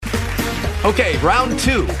Okay, round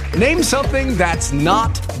two. Name something that's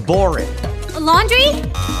not boring. A laundry?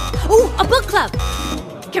 Ooh, a book club.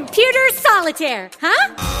 Computer solitaire,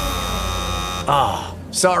 huh? Ah,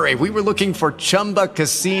 sorry, we were looking for Chumba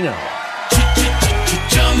Casino.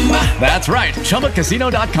 That's right,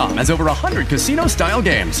 ChumbaCasino.com has over 100 casino-style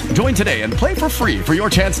games. Join today and play for free for your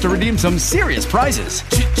chance to redeem some serious prizes.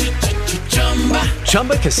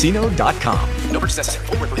 ChumbaCasino.com. No purchase necessary.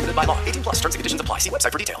 Void where prohibited by law. 18 plus. Terms and conditions apply. See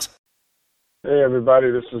website for details. Hey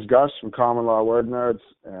everybody, this is Gus from Common Law Word Nerds,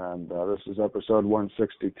 and this is episode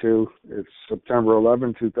 162. It's September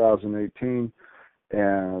 11, 2018,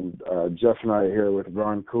 and Jeff and I are here with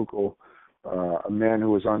Ron Kukel, a man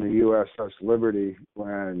who was on the USS Liberty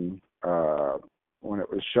when it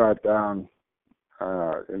was shot down.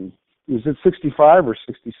 Was it 65 or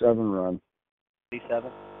 67, Ron?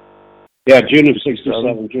 67. Yeah, June of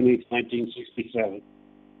 67, June 1967.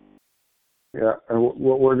 Yeah, and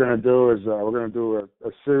what we're going to do is we're going to do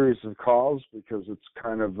a series of calls because it's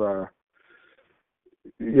kind of,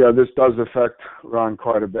 this does affect Ron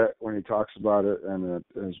quite a bit when he talks about it and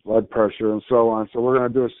his blood pressure and so on. So we're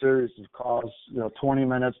going to do a series of calls, 20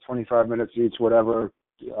 minutes, 25 minutes each, whatever,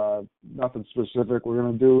 nothing specific. We're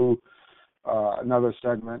going to do another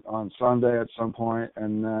segment on Sunday at some point,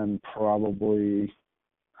 and then probably,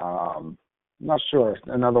 not sure,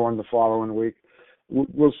 another one the following week.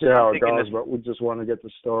 We'll see how it goes, but we just want to get the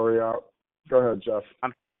story out. Go ahead, Jeff.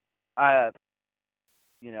 I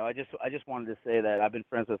just wanted to say that I've been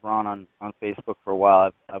friends with Ron on Facebook for a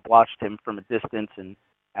while. I've watched him from a distance, and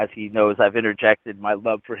as he knows, I've interjected my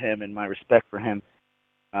love for him and my respect for him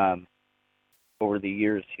over the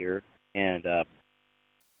years here. And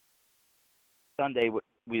Sunday,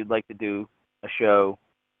 we'd like to do a show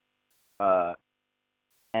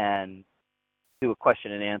and do a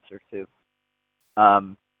question and answer too.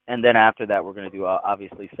 And then after that, we're going to do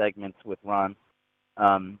obviously segments with Ron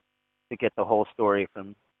to get the whole story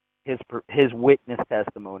from his witness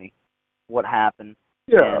testimony, what happened,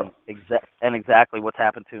 and exactly what's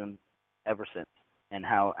happened to him ever since, and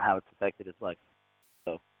how it's affected his life.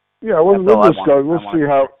 So we'll just go. We'll see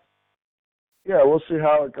how. Yeah, we'll see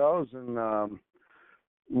how it goes, and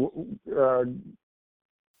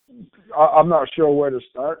I'm not sure where to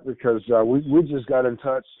start because we just got in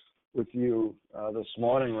touch with you this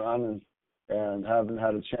morning, Ron, and haven't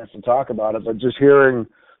had a chance to talk about it, but just hearing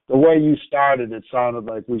the way you started, it sounded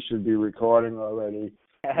like we should be recording already.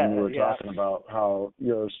 And we were talking about how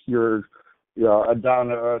you're a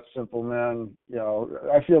down-to-earth, simple man.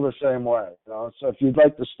 I feel the same way. So if you'd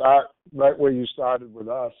like to start right where you started with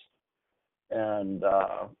us, and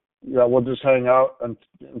we'll just hang out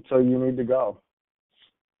until you need to go.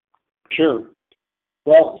 Sure.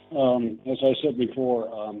 Well, as I said before,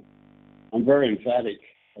 I'm very emphatic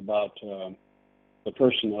about the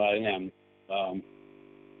person that I am.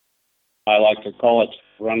 I like to call it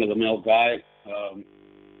run-of-the-mill guy.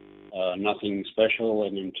 Nothing special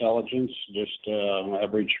in intelligence, just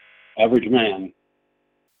average man.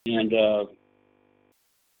 And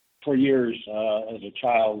for years, as a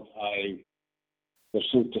child, I was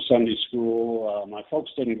sent to Sunday school. My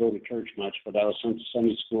folks didn't go to church much, but I was sent to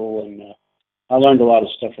Sunday school, and I learned a lot of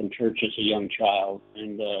stuff in church as a young child.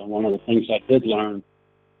 And one of the things I did learn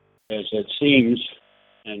is it seems,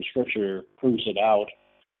 and Scripture proves it out,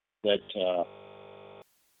 that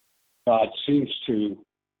God seems to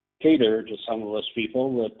cater to some of us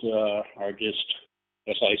people that are just,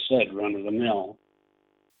 as I said, run-of-the-mill.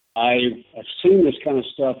 I've seen this kind of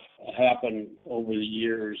stuff happen over the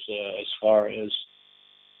years as far as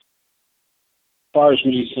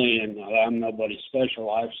me saying I'm nobody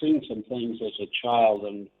special. I've seen some things as a child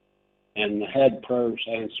and had prayers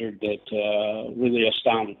answered that really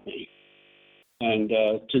astounded me. And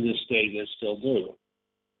to this day, they still do.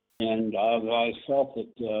 And I felt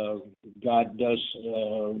that God does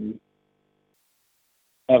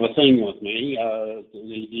have a thing with me.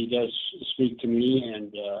 He does speak to me,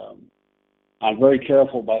 and I'm very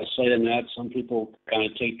careful by saying that. Some people kind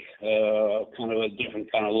of take kind of a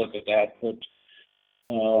different kind of look at that, but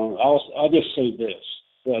I'll just say this,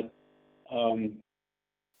 that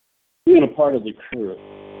being a part of the crew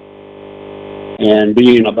and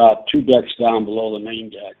being about 2 decks down below the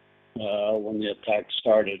main deck when the attack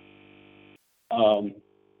started,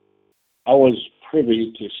 I was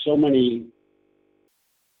privy to so many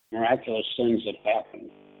miraculous things that happened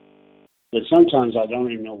that sometimes I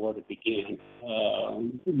don't even know where to begin.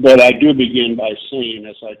 But I do begin by saying,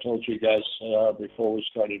 as I told you guys before we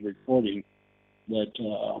started recording, that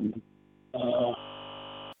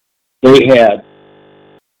they had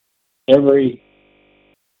everything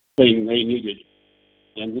they needed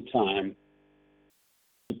in the time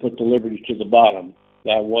to put the Liberty to the bottom.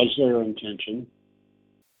 That was their intention.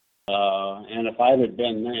 And if I had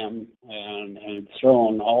been them and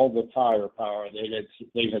thrown all the firepower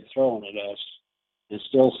they had thrown at us and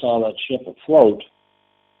still saw that ship afloat,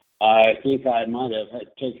 I think I might have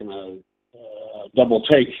had taken a double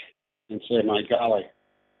take and said, my golly,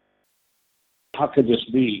 how could this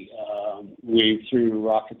be? We threw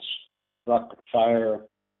rocket fire,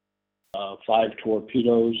 5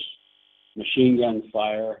 torpedoes, machine gun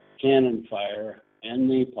fire, cannon fire, and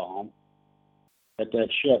napalm at that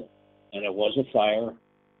ship, and it was a fire.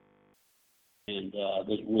 And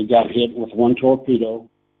we got hit with 1 torpedo.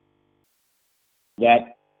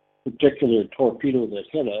 That particular torpedo that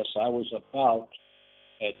hit us, I was about,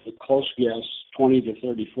 at the close guess, 20 to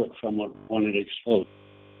 30 foot from it when it exploded.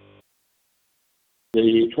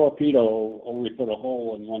 The torpedo only put a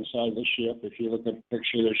hole in one side of the ship. If you look at a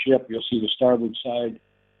picture of the ship, you'll see the starboard side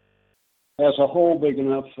has a hole big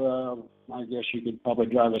enough, I guess you could probably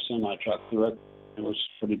drive a semi-truck through it. It was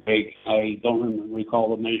pretty big. I don't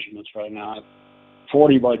recall the measurements right now.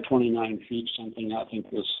 40 by 29 feet, something I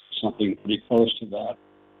think was something pretty close to that.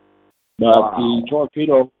 But the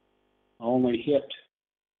torpedo only hit,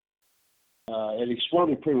 it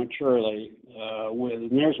exploded prematurely.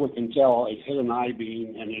 As near as we can tell, it hit an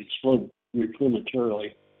I-beam and it exploded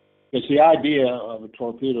prematurely. Because the idea of a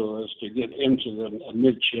torpedo is to get into the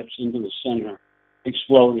midships, into the center,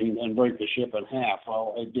 exploding and break the ship in half.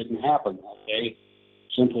 Well, it didn't happen that day,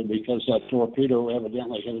 simply because that torpedo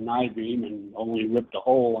evidently hit an I-beam and only ripped a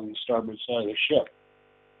hole on the starboard side of the ship.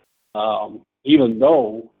 Even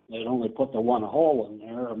though they'd only put the 1 hole in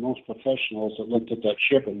there, most professionals that looked at that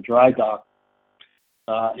ship in dry dock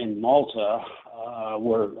in Malta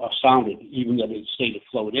were astounded, even that it stayed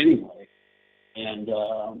afloat anyway. And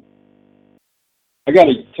I got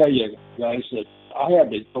to tell you guys that I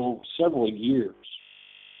had to go several years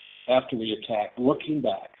after the attack, looking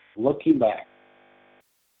back,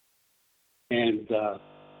 and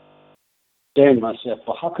saying to myself,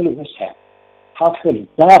 well, how could this happen? How could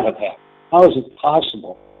that have happened? How is it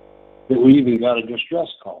possible that we even got a distress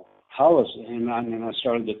call? How is it? And I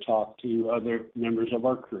started to talk to other members of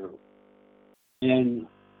our crew. And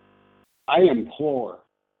I implore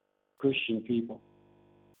Christian people,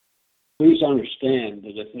 please understand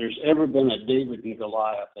that if there's ever been a David and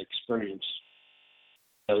Goliath experience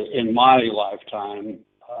in my lifetime,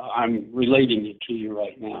 I'm relating it to you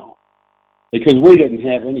right now. Because we didn't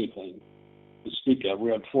have anything to speak of.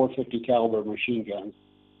 We had 450 caliber machine guns.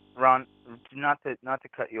 Ron, not to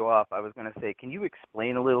cut you off, I was going to say, can you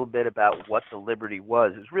explain a little bit about what the Liberty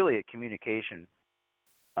was? It's really a communication,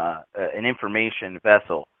 an information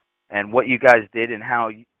vessel, and what you guys did and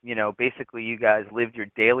how, basically you guys lived your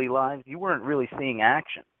daily lives. You weren't really seeing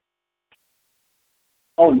action.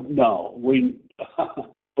 Oh, no. We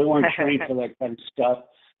weren't trained for that kind of stuff.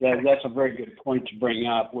 That's a very good point to bring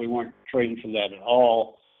up. We weren't trained for that at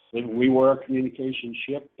all. We were a communication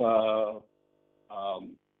ship.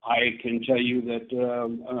 I can tell you that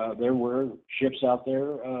there were ships out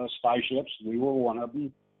there, spy ships. We were one of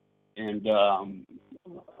them. And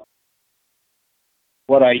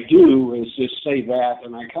what I do is just say that,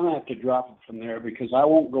 and I kind of have to drop it from there because I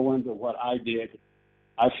won't go into what I did.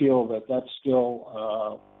 I feel that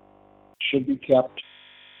still should be kept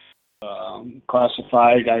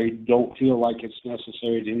classified. I don't feel like it's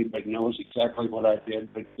necessary that anybody knows exactly what I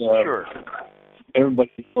did, but Sure.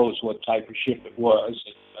 Everybody knows what type of ship it was.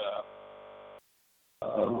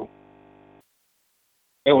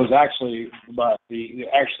 It was actually, but the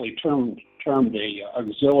actually termed a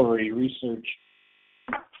auxiliary research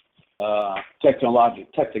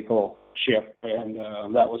technical ship, and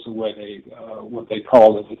that was the way what they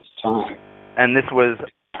called it at the time. And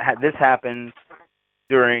this happened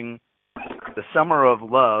during the Summer of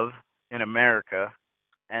Love in America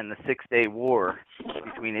and the 6-Day War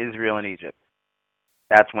between Israel and Egypt.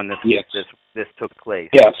 That's when this took place.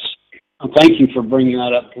 Yes. Thank you for bringing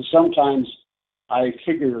that up, because sometimes I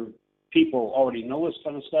figure people already know this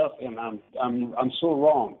kind of stuff, and I'm so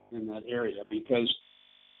wrong in that area, because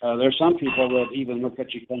there's some people that even look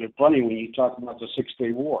at you kind of funny when you talk about the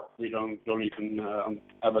 6-Day War. They don't even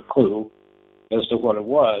have a clue as to what it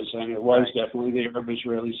was, and it was definitely the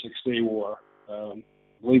Arab-Israeli 6-Day War. I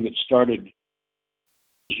believe it started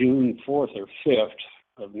June 4th or 5th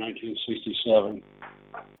of 1967,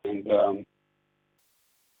 and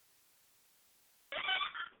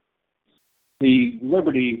the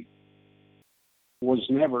Liberty was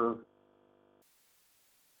never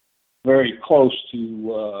very close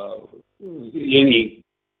to any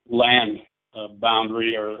land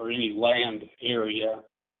boundary or any land area.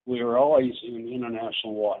 We were always in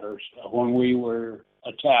international waters. When we were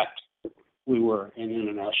attacked, we were in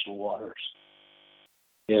international waters.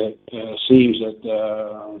 It seems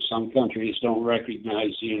that some countries don't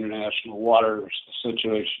recognize the international waters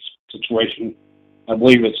situation. I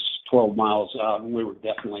believe it's 12 miles out, and we were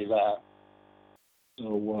definitely that.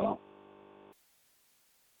 So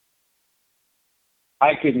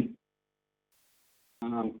I can.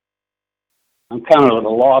 I'm kind of at a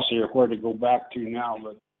loss here where to go back to now,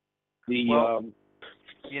 but the.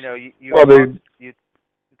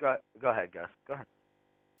 Go ahead, Gus. Go ahead.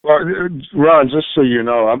 Well, Ron, just so you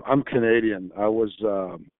know, I'm Canadian.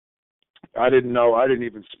 I didn't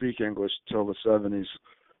even speak English till the 70s,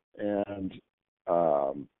 and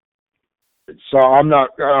so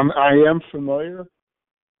I am familiar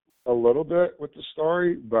a little bit with the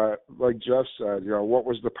story, but like Jeff said, what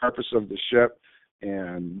was the purpose of the ship,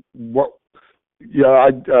 and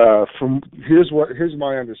here's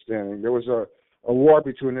my understanding. There was a war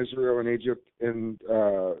between Israel and Egypt, and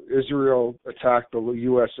Israel attacked the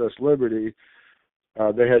USS Liberty.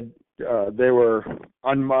 They were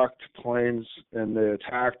unmarked planes, and they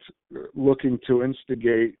attacked, looking to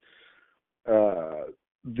instigate the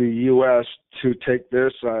U.S. to take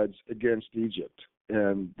their sides against Egypt.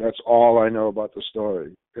 And that's all I know about the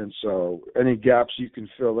story. And so any gaps you can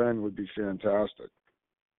fill in would be fantastic.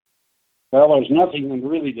 Well, there's nothing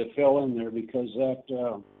really to fill in there because that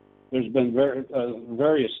there's been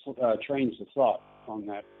various trains of thought on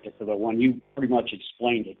that particular one. You pretty much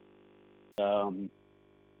explained it.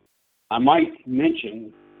 I might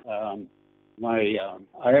mention I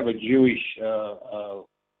have a Jewish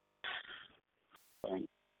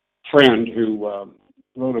friend who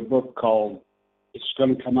wrote a book called, it's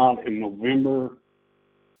going to come out in November.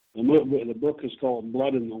 The book is called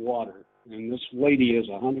Blood in the Water. And this lady is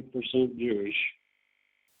 100% Jewish.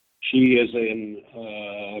 She is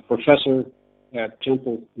a professor at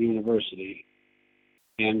Temple University.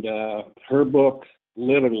 And her book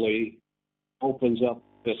literally opens up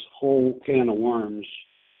this whole can of worms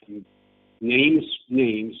and names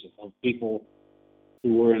of people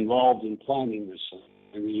who were involved in planning this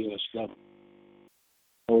in the U.S. government.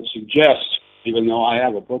 So it suggests, even though I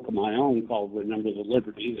have a book of my own called Remember the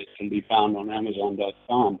Liberty that can be found on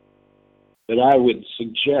Amazon.com, that I would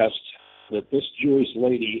suggest that this Jewish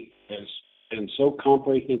lady has been so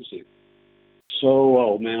comprehensive.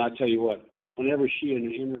 So, man, I tell you what, whenever she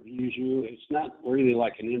interviews you, it's not really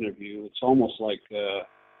like an interview. It's almost like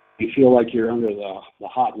you feel like you're under the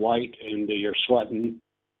hot light and you're sweating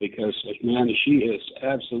because, man, she is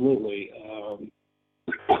absolutely,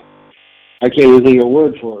 I can't even think of a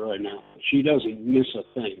word for it right now. She doesn't miss a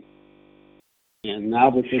thing. And now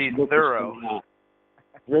that this book is coming out,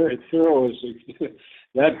 very thorough is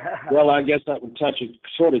that. Well, I guess that would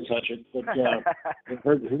sort of touch it. But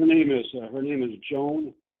her name is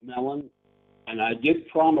Joan Mellon, and I did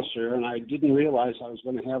promise her, and I didn't realize I was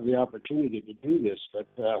going to have the opportunity to do this, but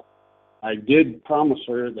I did promise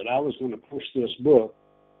her that I was going to push this book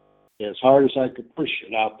as hard as I could push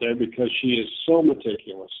it out there because she is so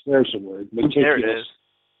meticulous. There's the word, meticulous. There it is.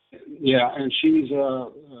 Yeah, and she's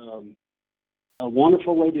a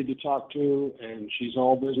wonderful lady to talk to, and she's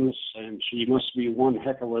all business, and she must be one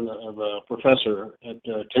heck of a professor at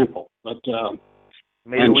Temple. But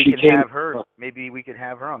maybe we can have her. Maybe we could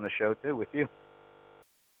have her on the show too with you.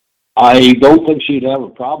 I don't think she'd have a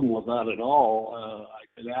problem with that at all. I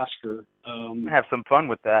could ask her. Have some fun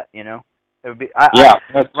with that, you know. It would be.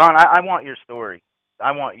 Ron, I want your story.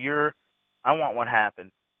 I want what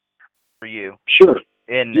happened for you. Sure.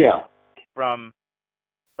 From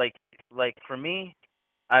like for me,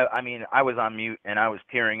 I mean, I was on mute and I was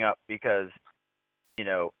tearing up because, you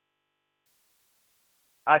know,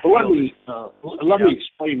 I feel. Let me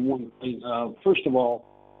explain one thing. First of all,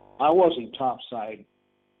 I wasn't topside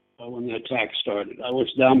when the attack started. I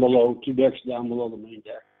was down below, 2 decks down below the main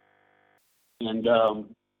deck, and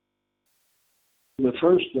the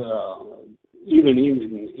first, even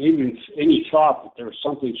any thought that there was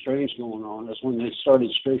something strange going on is when they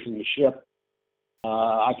started strafing the ship.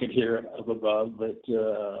 I could hear it up above, but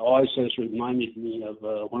all I says reminded me of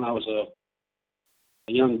when I was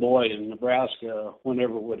a young boy in Nebraska,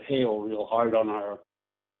 whenever it would hail real hard on our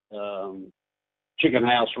chicken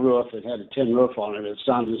house roof. It had a tin roof on it. It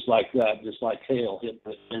sounded just like that, just like hail hitting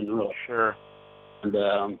the tin roof. Sure. And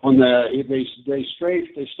when they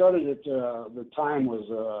strafed, they started at the time was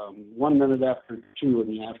 1 minute after 2 in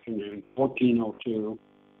the afternoon, 14:02,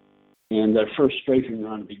 and their first strafing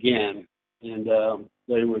run began. And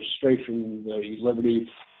they were strafing the Liberty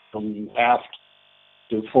from aft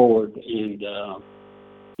to forward, and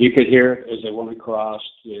you could hear it as they went across,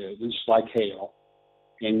 just like hail.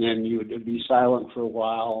 and then you would be silent for a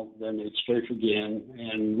while, then it'd strafe again.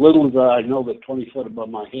 And little did I know that 20 foot above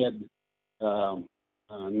my head,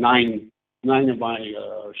 nine of my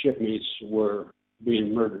shipmates were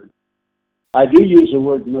being murdered. I do use the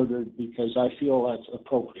word murdered because I feel that's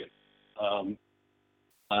appropriate. I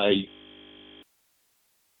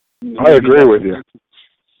agree with you.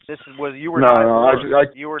 This was you were no, not. no,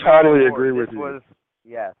 you were totally not agree with this you. Was,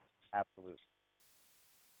 yes, absolutely.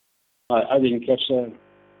 I didn't catch that.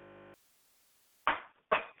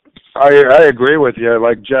 I agree with you.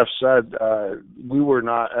 Like Jeff said, we were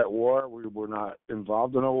not at war. We were not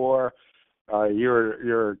involved in a war.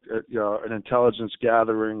 You're an intelligence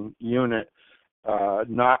gathering unit,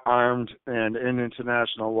 not armed and in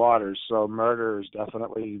international waters. So murder is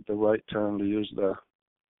definitely the right term to use there.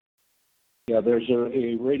 Yeah, there's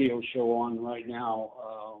a radio show on right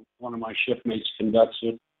now. One of my shipmates conducts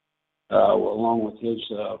it, along with his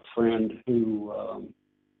friend who,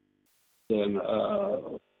 then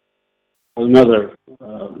another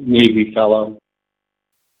Navy fellow,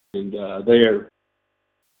 and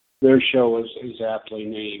their show is aptly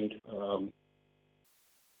named.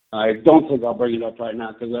 I don't think I'll bring it up right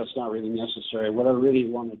now because that's not really necessary. What I really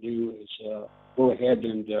want to do is go ahead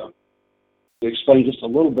and explain just a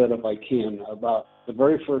little bit, if I can, about the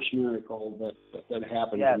very first miracle that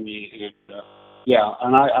happened to me. And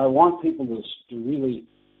and I want people to really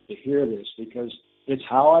hear this because it's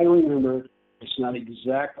how I remember it. It's not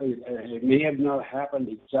exactly, it may have not happened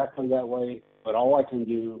exactly that way, but all I can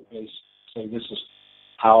do is say this is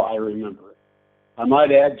how I remember it. I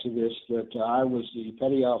might add to this that I was the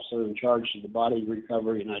petty officer in charge of the body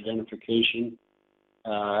recovery and identification.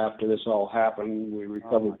 After this all happened, we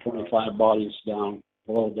recovered 25 bodies down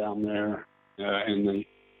there in the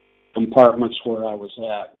compartments where I was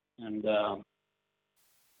at. And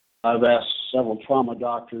I've asked several trauma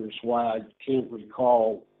doctors why I can't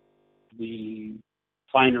recall the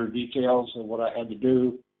finer details of what I had to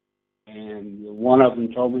do. And one of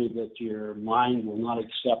them told me that your mind will not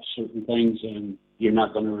accept certain things and you're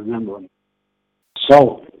not going to remember them.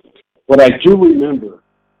 So what I do remember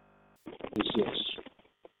is this.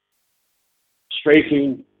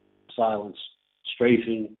 Strafing, silence,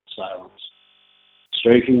 strafing, silence.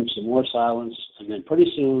 Strafing, some more silence, and then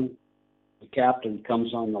pretty soon the captain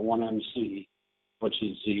comes on the 1MC, which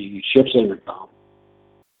is the ship's intercom,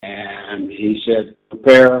 and he said,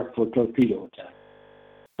 prepare for torpedo attack.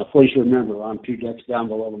 Now please remember, I'm 2 decks down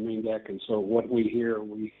below the main deck, and so what we hear,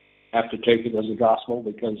 we have to take it as a gospel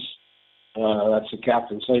because that's the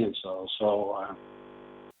captain saying so. So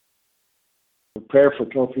prepare for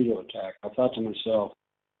torpedo attack. I thought to myself,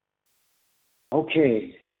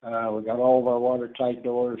 okay, we got all of our watertight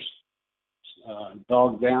doors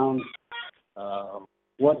dogged down.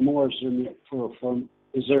 What more is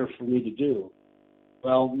there for me to do?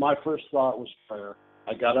 Well, my first thought was prayer.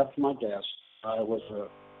 I got up from my desk. I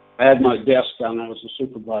had my desk down. I was the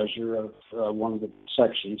supervisor of one of the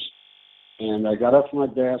sections. And I got up from my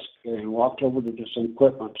desk and walked over to some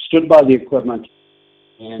equipment, stood by the equipment,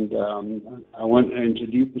 and I went into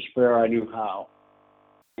deepest prayer I knew how.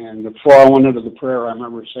 And before I went into the prayer, I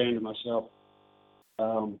remember saying to myself,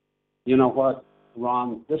 you know what,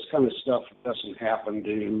 Ron, this kind of stuff doesn't happen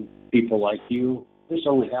to people like you. This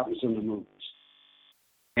only happens in the movies.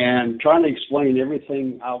 And trying to explain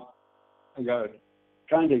everything out,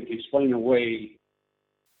 trying to explain away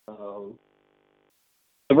the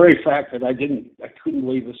very fact that I couldn't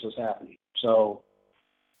believe this was happening. So,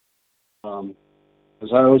 as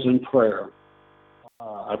I was in prayer,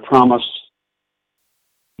 I promised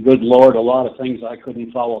the good Lord a lot of things I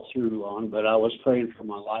couldn't follow through on, but I was praying for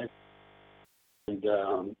my life. And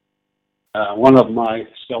one of them I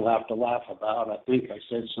still have to laugh about. I think I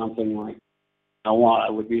said something like, I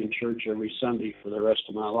would be in church every Sunday for the rest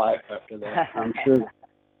of my life after that. I'm sure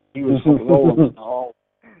he was rolling in the hall.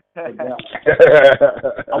 I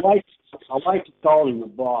like to call him the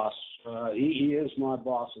boss. He is my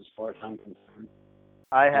boss as far as I'm concerned.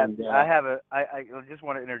 I just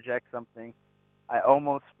want to interject something. I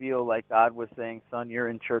almost feel like God was saying, son, you're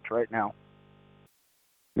in church right now.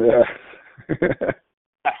 Yeah.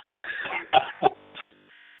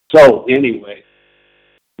 So anyway,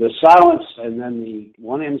 the silence, and then the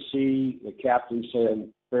 1MC, the captain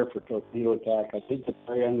said, prepare for torpedo attack. I think the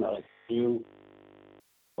prayer that I do.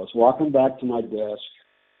 I was walking back to my desk,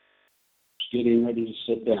 getting ready to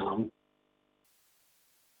sit down,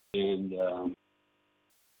 and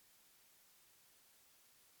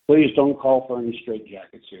please don't call for any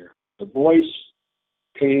straitjackets here. The voice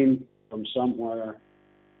came from somewhere,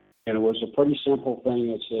 and it was a pretty simple thing.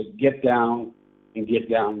 It said, get down and get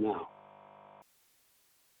down now.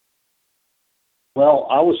 Well,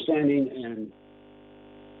 I was standing, and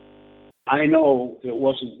I know it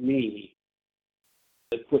wasn't me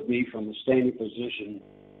that put me from a standing position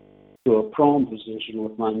to a prone position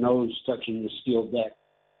with my nose touching the steel deck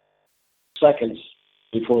seconds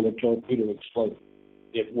before the torpedo exploded.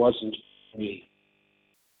 It wasn't me.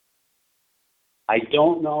 I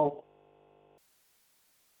don't know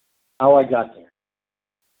how I got there.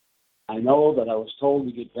 I know that I was told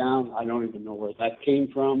to get down. I don't even know where that came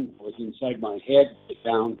from. It was inside my head. Get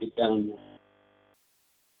down, get down.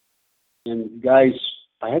 And guys,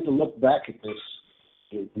 I had to look back at this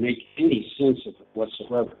to make any sense of it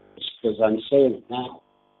whatsoever. It's because I'm saying it now.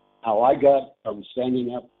 How I got from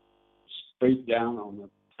standing up straight down on the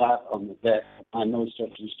flat on the deck, my nose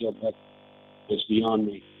touching steel deck, is beyond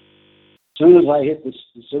me. As soon as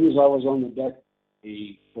I was on the deck,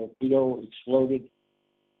 the torpedo exploded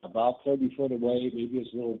about 30 foot away, maybe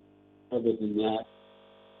it's a little further than that.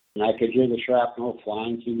 And I could hear the shrapnel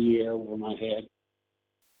flying through the air over my head.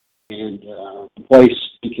 And the place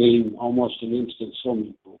became almost an instant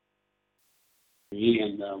swimming pool.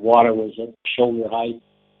 And water was at shoulder height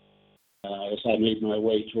as I made my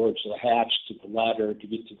way towards the hatch to the ladder to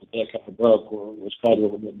get to the deck up above where it was quite a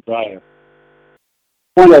little bit drier.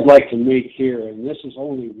 The point I'd like to make here, and this is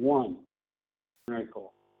only one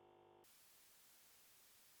miracle,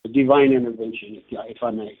 the divine intervention, if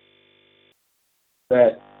I may,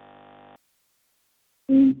 that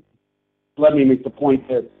let me make the point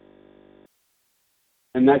that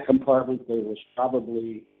in that compartment there was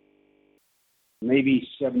probably maybe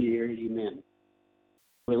 70 or 80 men.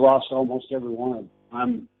 We lost almost every one of them.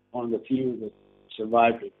 I'm one of the few that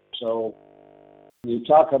survived it. So when you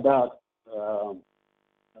talk about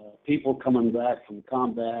people coming back from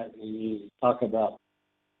combat, and you talk about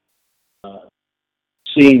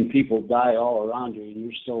seeing people die all around you and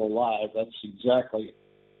you're still alive, that's exactly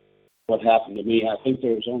what happened to me. I think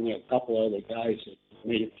there was only a couple other guys that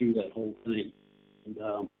made it through that whole thing. And,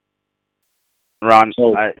 Ron,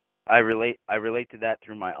 so, I relate to that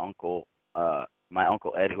through my uncle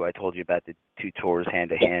Ed, who I told you about the 2 tours hand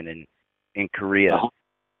to hand in Korea.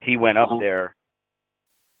 He went up there.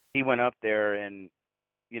 He went up there, and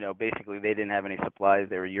basically they didn't have any supplies.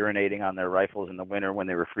 They were urinating on their rifles in the winter when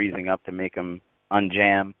they were freezing up to make them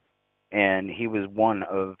unjam. And he was one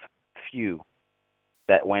of few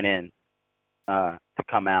that went in to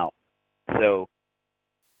come out. So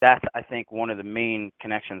that's, I think, one of the main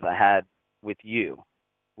connections I had with you,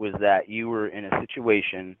 was that you were in a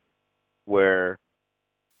situation where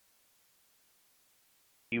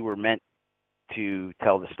you were meant to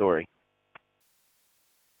tell the story.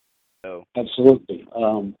 So absolutely.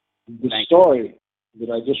 The story that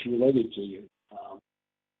I just related to you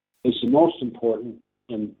is the most important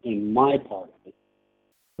in my part of it,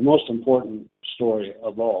 the most important story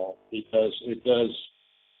of all, because it does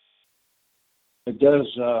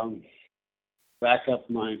back up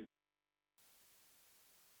my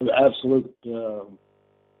absolute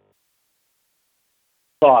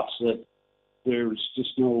thoughts that there's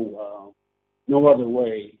just no other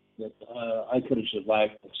way that I could have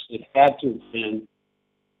survived this. It had to have been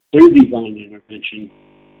through divine intervention.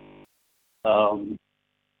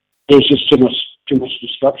 There's just too much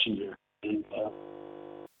destruction there, and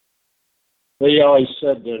they always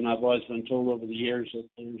said, and I've always been told over the years, that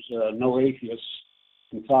there's no atheists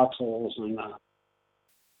in foxholes, and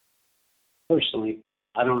personally,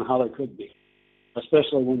 I don't know how there could be,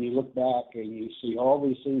 especially when you look back and you see all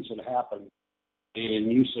these things that happened,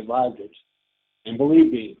 and you survived it. And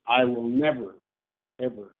believe me, I will never,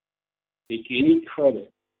 ever take any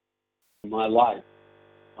credit for my life.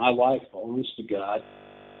 My life belongs to God.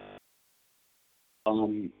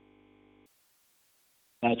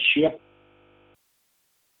 That ship,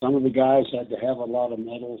 some of the guys had to have a lot of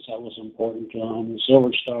medals. That was important to them. The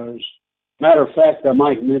Silver Stars. Matter of fact, I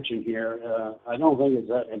might mention here, I don't think it's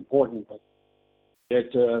that important, but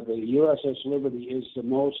that the USS Liberty is the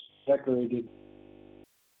most decorated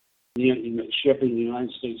ship in the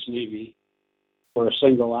United States Navy for a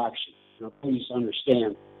single action. Now, please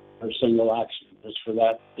understand, for a single action, just for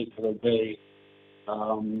that particular day.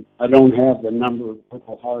 I don't have the number of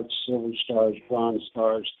Purple Hearts, Silver Stars, Bronze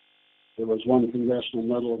Stars. There was one Congressional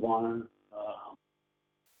Medal of Honor.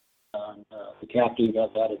 The captain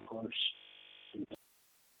got that, of course.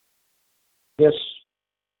 This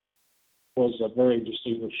was a very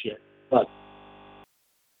distinguished ship, but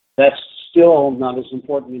that's still not as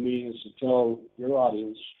important to me as to tell your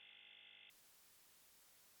audience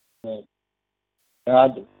that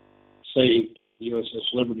God saved the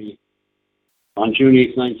USS Liberty on June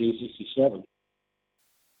 8, 1967.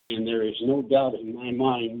 And there is no doubt in my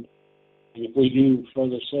mind, and if we do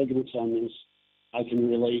further segments on this, I can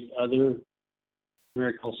relate other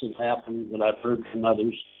miracles that happened that I've heard from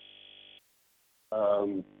others.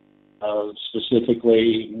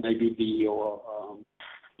 Specifically, maybe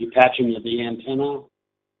the patching of the antenna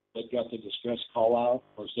that got the distress call out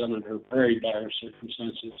was done under very dire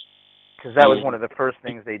circumstances. Because that was one of the first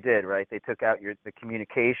things they did, right? They took out the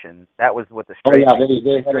communication. That was what the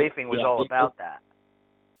strafing, strafing was all about. That.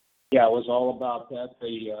 Yeah, it was all about that.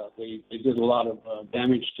 They did a lot of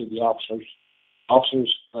damage to the officers'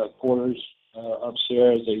 quarters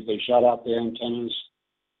upstairs. They shot out the antennas.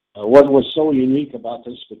 What was so unique about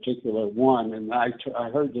this particular one, and I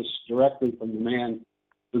heard this directly from the man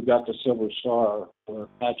who got the Silver Star for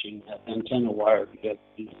patching that antenna wire to get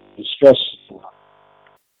the distress signal.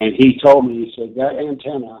 And he told me, he said, that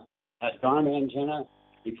antenna, that darn antenna,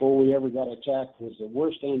 before we ever got attacked, was the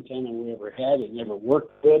worst antenna we ever had. It never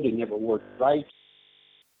worked good. It never worked right.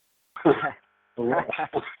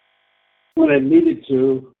 When it needed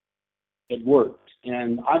to, it worked.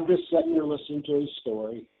 And I'm just sitting here listening to his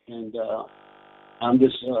story, and I'm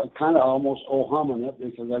just kind of almost humming it,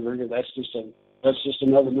 because I figure that's just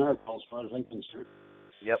another miracle as far as I'm concerned.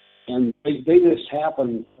 Yep. And they just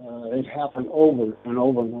happened. It happened over and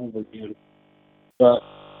over and over again. But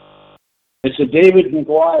it's a David and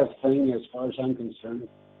Goliath thing as far as I'm concerned.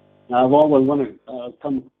 Now, I've only went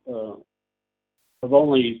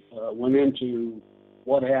into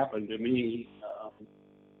what happened to me.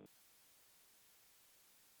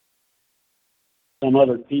 Some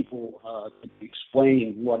other people could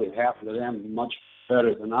explain what had happened to them much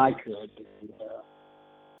better than I could. And,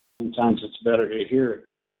 sometimes it's better to hear it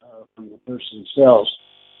from the person themselves.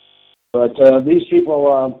 But these people,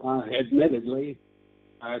 admittedly,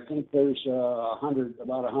 I think there's about 100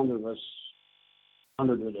 of us,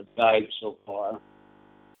 100 that have died so far.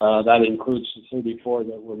 That includes the 34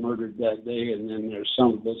 that were murdered that day, and then there's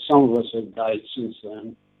some of us have died since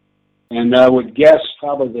then. And I would guess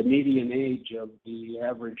probably the median age of the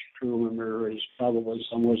average crew member is probably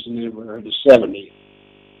somewhere in the neighborhood of 70.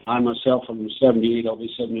 I myself am 78. I'll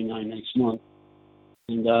be 79 next month.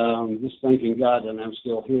 And just thanking God that I'm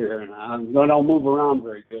still here. And I don't move around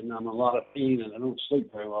very good, and I'm in a lot of pain, and I don't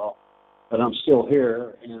sleep very well. But I'm still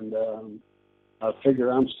here, and I figure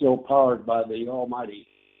I'm still powered by the Almighty.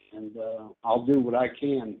 And I'll do what I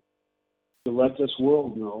can to let this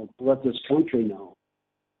world know, to let this country know,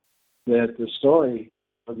 that the story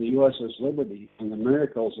of the USS Liberty and the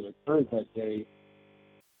miracles that occurred that day,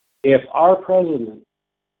 if our president,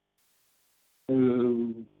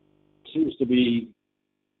 who seems to be,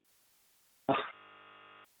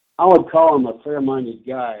 I would call him a fair-minded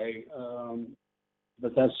guy,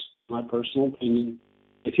 but that's my personal opinion,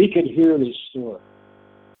 if he could hear this story,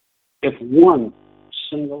 if one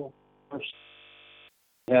single person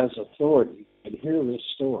has authority could hear this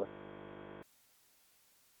story,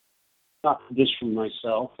 not just from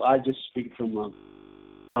myself. I just speak from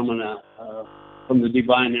the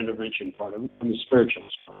divine intervention part of it, from the spiritual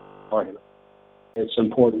part of it. It's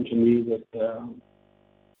important to me that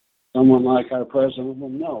someone like our president will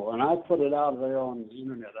know. And I put it out there on the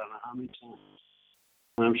internet, I don't know how many times.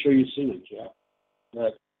 And I'm sure you've seen it, Jeff.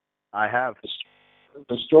 That I have.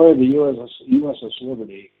 The story of the USS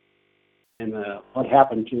Liberty and what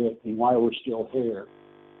happened to it and why we're still here.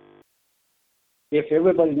 If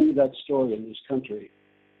everybody knew that story in this country,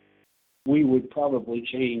 we would probably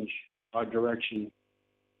change our direction.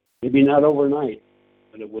 Maybe not overnight,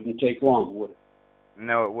 but it wouldn't take long, would it?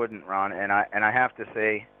 No, it wouldn't, Ron. And I have to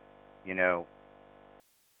say, you know,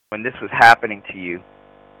 when this was happening to you,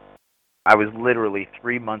 I was literally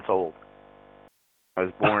 3 months old. I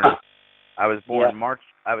was born. Yeah. March.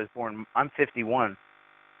 I'm 51.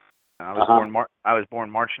 I was born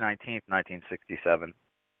March 19th, 1967.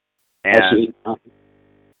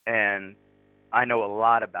 And I know a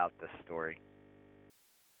lot about this story.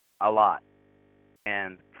 A lot.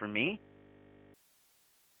 And for me,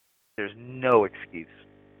 there's no excuse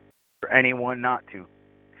for anyone not to.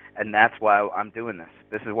 And that's why I'm doing this.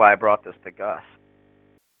 This is why I brought this to Gus.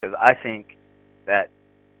 Because I think that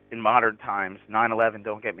in modern times, 9/11,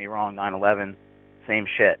 don't get me wrong, 9/11, same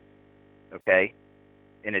shit, okay,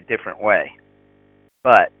 in a different way.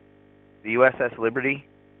 But the USS Liberty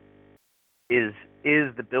is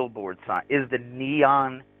the billboard sign, is the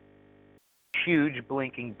neon, huge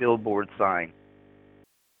blinking billboard sign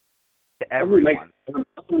to everyone.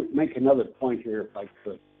 Let me make another point here, if I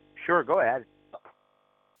could. Sure, go ahead.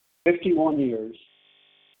 51 years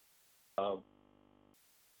of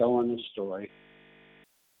telling this story.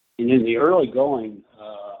 And in the early going,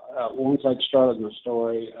 once I'd started the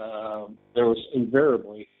story, there was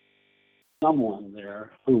invariably someone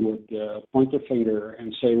there who would point the finger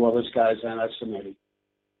and say, well, this guy's anti-Semitic.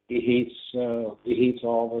 He hates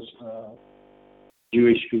all this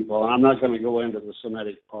Jewish people. And I'm not going to go into the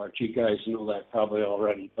Semitic part. You guys know that probably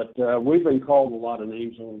already. But we've been called a lot of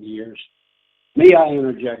names over the years. May I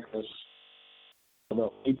interject this so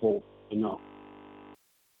that people know?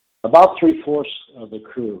 About 3/4 of the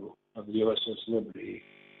crew of the USS Liberty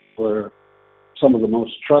were some of the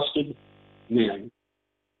most trusted men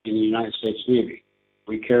in the United States Navy.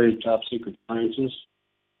 We carried top secret clearances.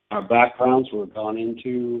 Our backgrounds were gone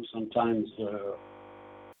into sometimes,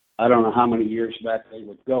 I don't know how many years back they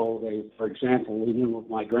would go. For example, we knew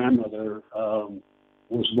my grandmother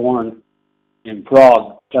was born in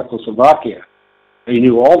Prague, Czechoslovakia. They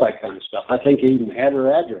knew all that kind of stuff. I think they even had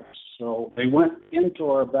her address. So they went into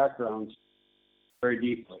our backgrounds very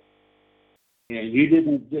deeply. And you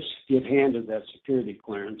didn't just get handed that security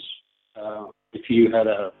clearance if you had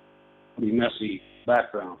a pretty messy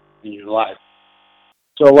background in your life.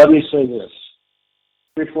 So let me say this.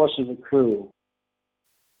 3/4 of the crew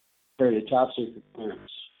carried a top secret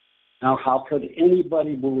clearance. Now, how could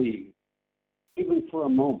anybody believe, even for a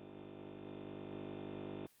moment,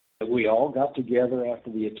 that we all got together after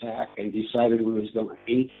the attack and decided we was going to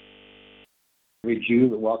hate every Jew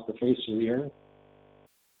that walked the face of the earth?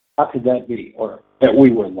 How could that be? Or that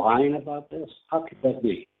we were lying about this? How could that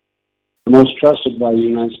be? The most trusted by the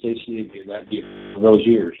United States Navy that year, those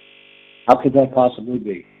years. How could that possibly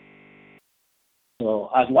be? So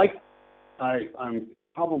I'm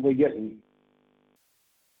probably getting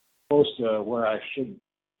close to where I should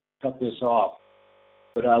cut this off.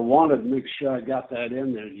 But I wanted to make sure I got that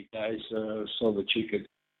in there, you guys, so that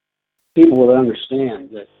people would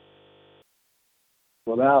understand that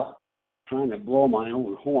without trying to blow my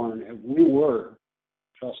own horn, if we were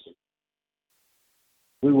trusted,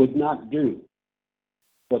 we would not do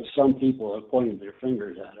what some people have pointed their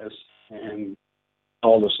fingers at us and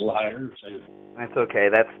called us liars. That's okay.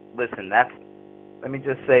 Let me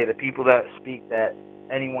just say, the people that speak that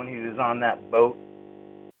anyone who's on that boat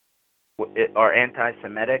are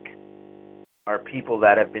anti-Semitic are people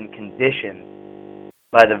that have been conditioned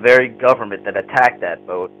by the very government that attacked that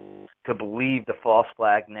boat to believe the false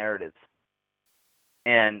flag narratives.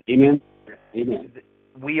 And Amen.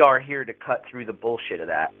 We are here to cut through the bullshit of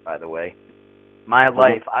that, by the way. My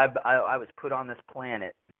life, I was put on this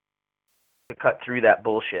planet to cut through that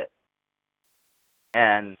bullshit.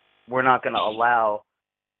 And we're not going to allow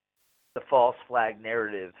the false flag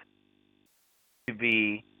narrative to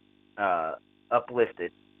be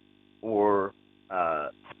uplifted or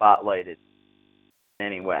spotlighted in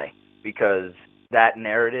any way, because that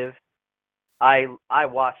narrative, I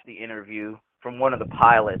watched the interview from one of the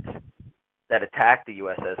pilots that attacked the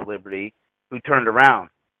USS Liberty, who turned around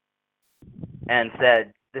and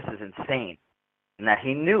said, this is insane, and that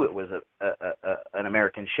he knew it was an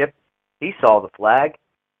American ship. He saw the flag.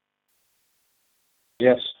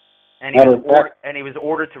 Yes. And he was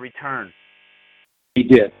ordered to return. He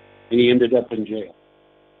did. And he ended up in jail.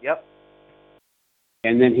 Yep.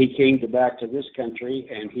 And then he came back to this country,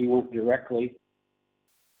 and he went directly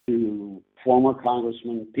to former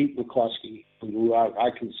Congressman Pete McCluskey, who I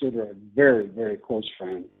consider a very, very close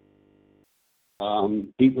friend.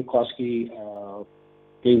 Pete McCluskey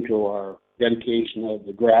came to our dedication of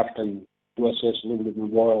the Grafton USS Liberty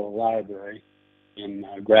Memorial Library in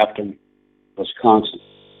Grafton, Wisconsin.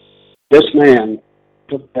 This man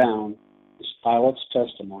took down this pilot's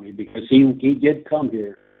testimony because he did come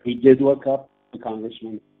here. He did look up the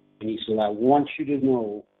congressman, and he said, I want you to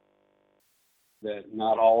know that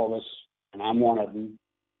not all of us, and I'm one of them,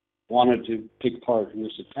 wanted to take part in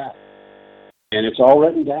this attack. And it's all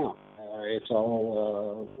written down. It's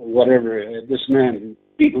all whatever. This man,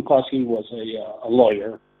 Pete McCluskey, was a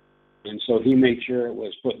lawyer, and so he made sure it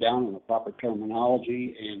was put down in the proper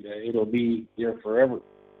terminology, and it'll be there forever.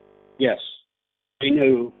 Yes, they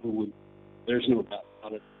knew who would. There's no doubt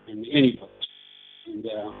about it in any place. And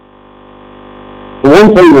the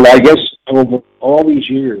one thing that I guess over all these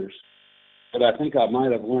years that I think I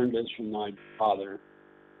might have learned this from my father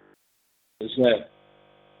is that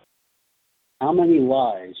how many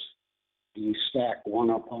lies do you stack one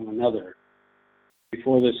upon another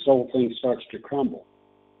before this whole thing starts to crumble?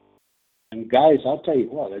 And guys, I'll tell you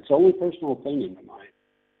what, it's only personal opinion of mine.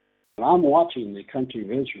 But I'm watching the country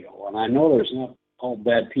of Israel, and I know there's not all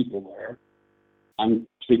bad people there. I'm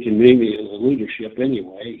speaking mainly as a leadership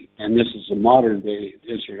anyway, and this is a modern day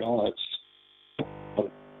Israel.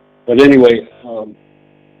 But anyway,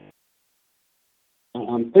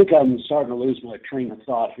 I think I'm starting to lose my train of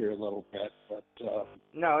thought here a little bit. But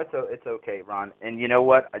no, it's okay, Ron. And you know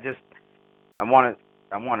what? I want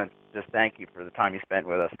to just thank you for the time you spent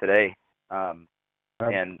with us today. And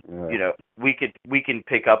you know, we can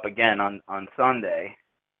pick up again on Sunday.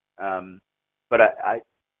 But I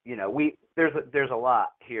you know, there's a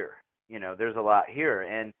lot here. You know, there's a lot here,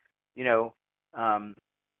 and you know,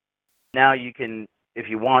 now you can, if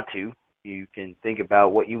you want to, you can think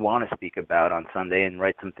about what you want to speak about on Sunday and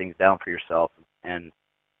write some things down for yourself, and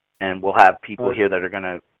we'll have people here that are going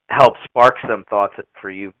to help spark some thoughts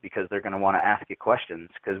for you, because they're going to want to ask you questions,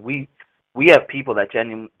 because we have people that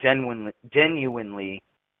genuinely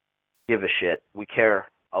give a shit. We care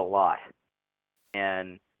a lot,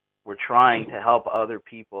 and we're trying to help other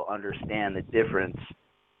people understand the difference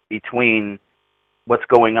between what's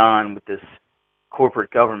going on with this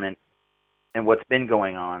corporate government and what's been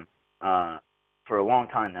going on for a long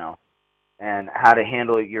time now, and how to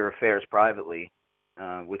handle your affairs privately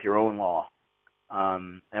with your own law,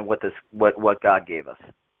 and what God gave us,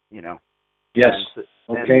 you know. Yes.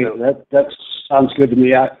 Okay. That sounds good to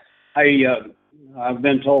me. I've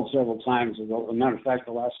been told several times. As a matter of fact,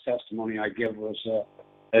 the last testimony I give was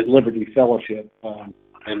at Liberty Fellowship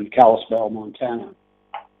in Kalispell, Montana,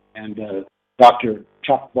 and Dr.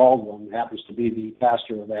 Chuck Baldwin happens to be the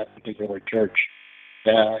pastor of that particular church.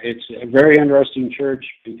 It's a very interesting church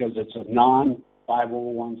because it's a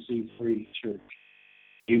non-501c3 church.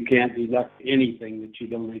 You can't deduct anything that you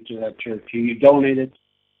donate to that church. You donate it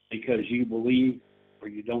because you believe, or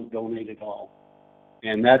you don't donate at all.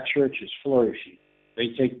 And that church is flourishing.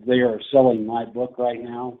 They are selling my book right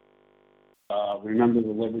now, Remember the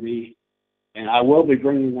Liberty. And I will be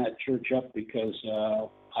bringing that church up because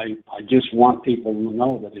I just want people to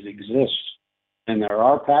know that it exists. And there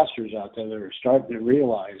are pastors out there that are starting to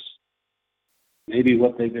realize maybe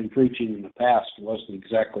what they've been preaching in the past wasn't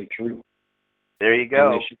exactly true. There you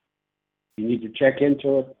go. You need to check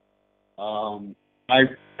into it.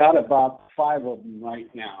 I've got about 5 of them right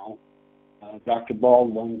now. Dr.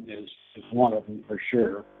 Baldwin is one of them for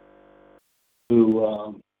sure, who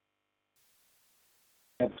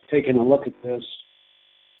have taken a look at this,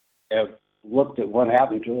 have looked at what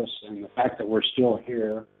happened to us and the fact that we're still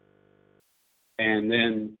here, and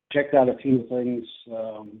then checked out a few things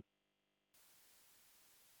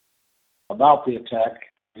about the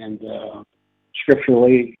attack and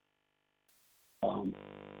scripturally.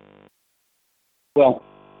 Well,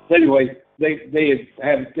 anyway, they've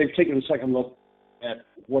taken a second look at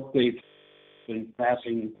what they've been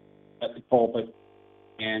passing at the pulpit,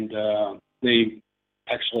 and they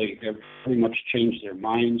actually have pretty much changed their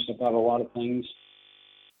minds about a lot of things.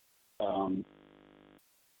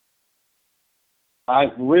 I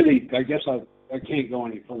guess I can't go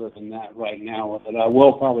any further than that right now, but I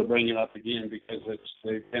will probably bring it up again because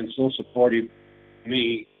they've been so supportive of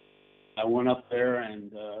me. I went up there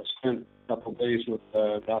and spent a couple of days with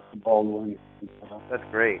Dr. Baldwin. That's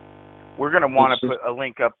great. We're going to want to put a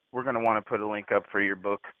link up. We're going to want to put a link up for your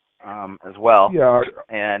book as well. Yeah.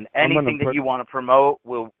 And anything that you want to promote,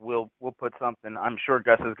 we'll put something. I'm sure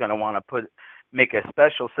Gus is going to want to make a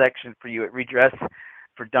special section for you at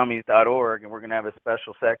redressfordummies.org, and we're going to have a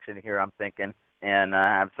special section here, I'm thinking, and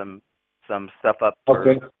have some stuff up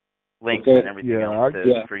for links and everything else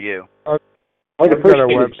for you. I've got a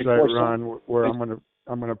website, Ron, where I'm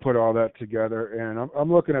gonna put all that together, and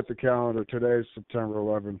I'm looking at the calendar. Today's September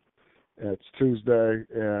 11th. It's Tuesday,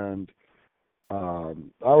 and I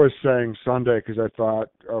was saying Sunday because I thought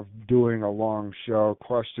of doing a long show,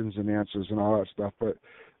 questions and answers and all that stuff. But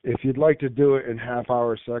if you'd like to do it in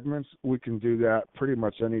half-hour segments, we can do that pretty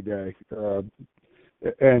much any day.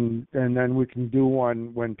 And then we can do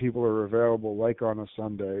one when people are available, like on a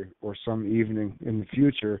Sunday or some evening in the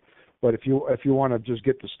future. But if you want to just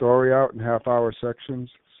get the story out in half-hour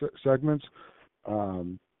segments,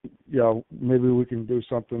 maybe we can do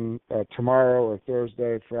something tomorrow or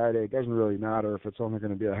Thursday, Friday. It doesn't really matter if it's only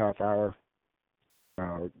going to be a half hour.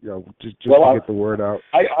 Just to get the word out.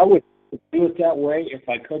 I would do it that way if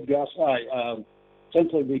I could, Gus.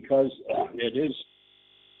 Simply because it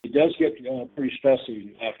does get pretty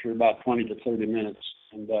stressing after about 20 to 30 minutes.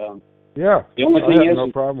 And the only thing is, no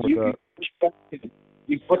problem with that.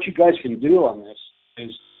 What you guys can do on this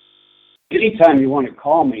is anytime you want to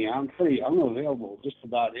call me, I'm available just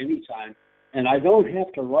about any time. And I don't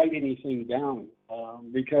have to write anything down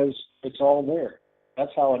because it's all there.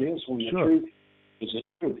 That's how it is when the truth is the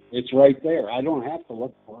truth. It's right there. I don't have to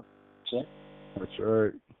look for it. That's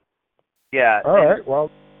right. Yeah. All right.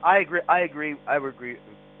 Well, I agree. I would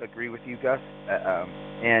agree with you, Gus.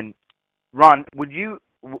 And Ron,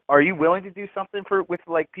 are you willing to do something with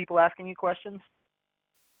like people asking you questions?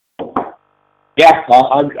 Yeah,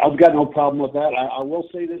 I've got no problem with that. I will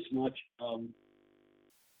say this much.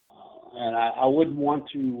 and I wouldn't want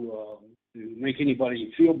to make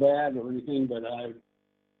anybody feel bad or anything, but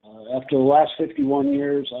after the last 51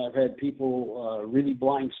 years, I've had people really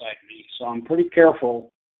blindside me, so I'm pretty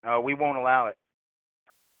careful. We won't allow it.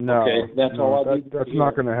 No, okay, that's all I need. That's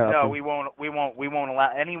not going to happen. No, we won't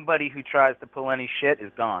allow anybody who tries to pull any shit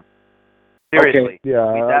is gone. Seriously. Okay.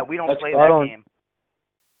 Yeah, we don't play that game.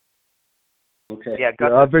 Okay. Yeah,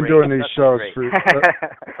 I've been doing these shows for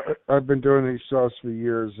I've been doing these shows for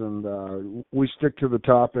years, and we stick to the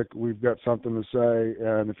topic. We've got something to say,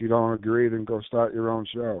 and if you don't agree, then go start your own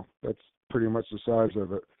show. That's pretty much the size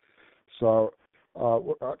of it. So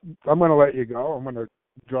I'm going to let you go. I'm going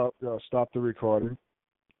to stop the recording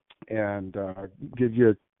and give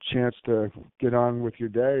you a chance to get on with your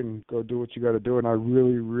day and go do what you got to do. And I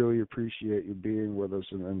really, really appreciate you being with us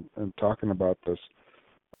and talking about this.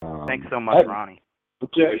 Thanks so much, Ronnie.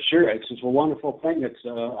 Sure, it's just a wonderful thing. It's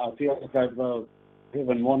I feel like I've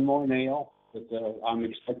given one more nail that I'm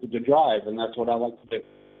expected to drive, and that's what I like to do.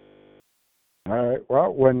 All right.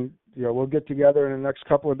 Well, we'll get together in the next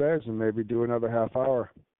couple of days and maybe do another half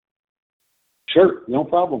hour. Sure, no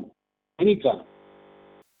problem. Anytime.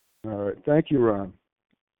 All right. Thank you, Ron.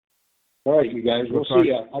 All right, you guys. We'll see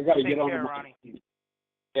you. I got to get on. Take care, Ronnie.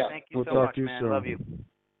 Yeah. Thank you so much, man. Soon. Love you.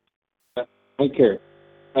 Take care.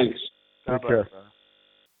 Thanks. Take care.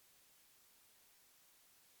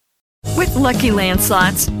 With Lucky Land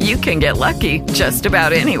Slots, you can get lucky just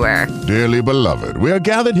about anywhere. Dearly beloved, we are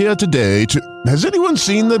gathered here today to... Has anyone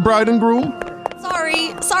seen the bride and groom?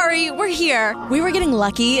 Sorry, we're here. We were getting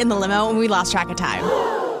lucky in the limo and we lost track of time.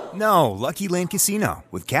 No, Lucky Land Casino,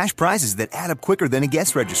 with cash prizes that add up quicker than a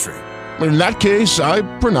guest registry. In that case, I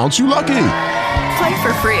pronounce you lucky. Play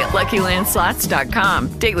for free at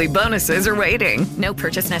LuckyLandSlots.com. Daily bonuses are waiting. No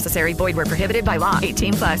purchase necessary. Void where prohibited by law.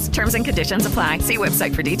 18+. Terms and conditions apply. See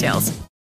website for details.